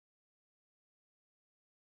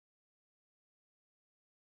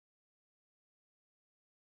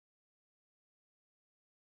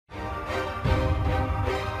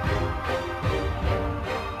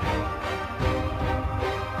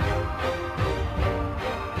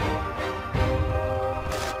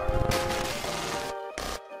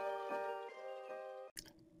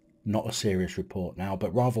Not a serious report now,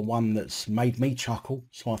 but rather one that's made me chuckle,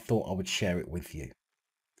 so I thought I would share it with you.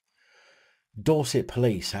 Dorset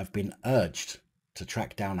police have been urged to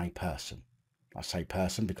track down a person. I say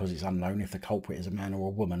person because it's unknown if the culprit is a man or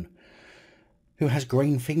a woman who has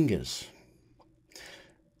green fingers.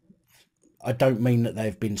 I don't mean that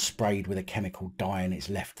they've been sprayed with a chemical dye and it's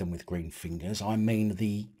left them with green fingers. I mean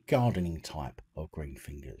the gardening type of green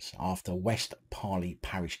fingers. After West Parley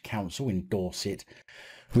Parish Council in Dorset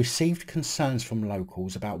received concerns from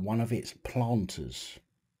locals about one of its planters.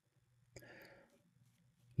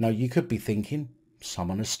 Now, you could be thinking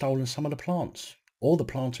someone has stolen some of the plants, or the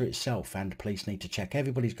planter itself, and police need to check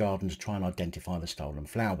everybody's garden to try and identify the stolen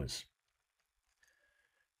flowers.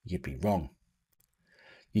 You'd be wrong.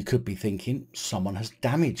 You could be thinking someone has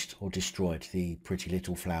damaged or destroyed the pretty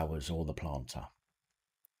little flowers or the planter.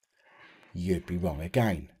 You'd be wrong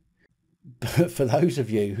again. But for those of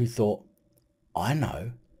you who thought, I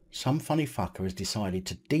know, some funny fucker has decided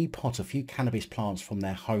to depot a few cannabis plants from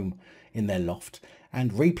their home in their loft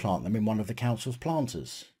and replant them in one of the council's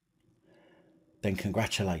planters, then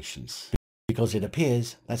congratulations, because it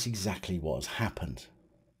appears that's exactly what has happened.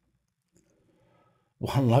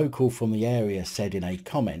 One local from the area said in a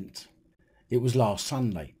comment, "It was last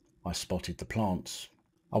Sunday I spotted the plants.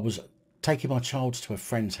 I was taking my child to a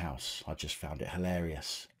friend's house. I just found it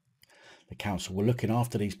hilarious. The council were looking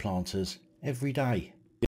after these planters every day.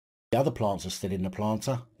 The other plants are still in the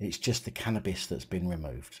planter, it's just the cannabis that's been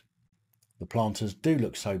removed. The planters do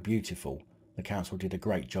look so beautiful, the council did a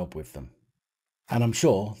great job with them." And I'm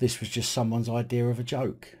sure this was just someone's idea of a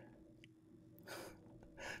joke.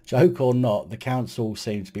 Joke or not, the council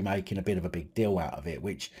seems to be making a bit of a big deal out of it,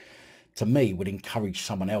 which to me would encourage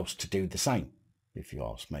someone else to do the same, if you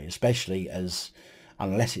ask me, especially as,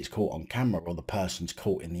 unless it's caught on camera or the person's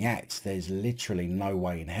caught in the act, there's literally no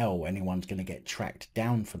way in hell anyone's going to get tracked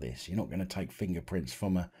down for this. You're not going to take fingerprints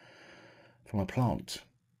from a plant.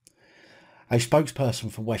 A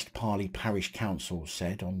spokesperson for West Parley Parish Council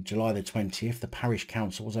said on July the 20th, the Parish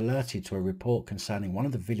Council was alerted to a report concerning one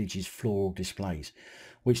of the village's floral displays,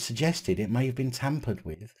 which suggested it may have been tampered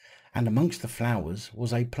with, and amongst the flowers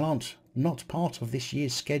was a plant not part of this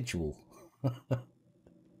year's schedule.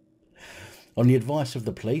 On the advice of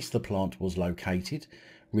the police, the plant was located,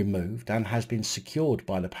 removed, and has been secured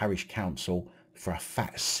by the Parish Council for a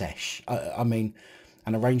fat sesh.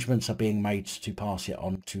 And arrangements are being made to pass it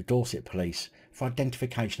on to Dorset Police for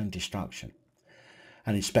identification and destruction.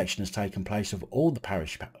 An inspection has taken place of all the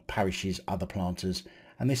parish's other planters,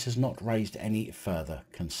 and this has not raised any further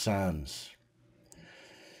concerns.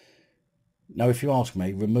 Now, if you ask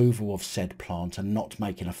me, removal of said plant and not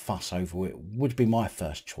making a fuss over it would be my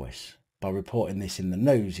first choice. By reporting this in the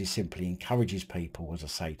news, it simply encourages people, as I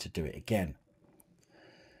say, to do it again.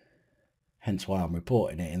 Hence why I'm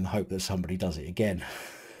reporting it, in the hope that somebody does it again.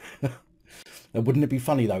 Now, wouldn't it be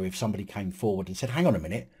funny though if somebody came forward and said, hang on a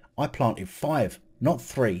minute, I planted 5, not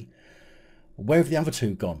 3. Where have the other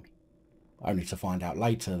 2 gone? Only to find out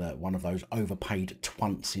later that one of those overpaid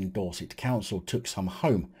twunts in Dorset Council took some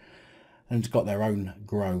home and got their own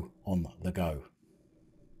grow on the go.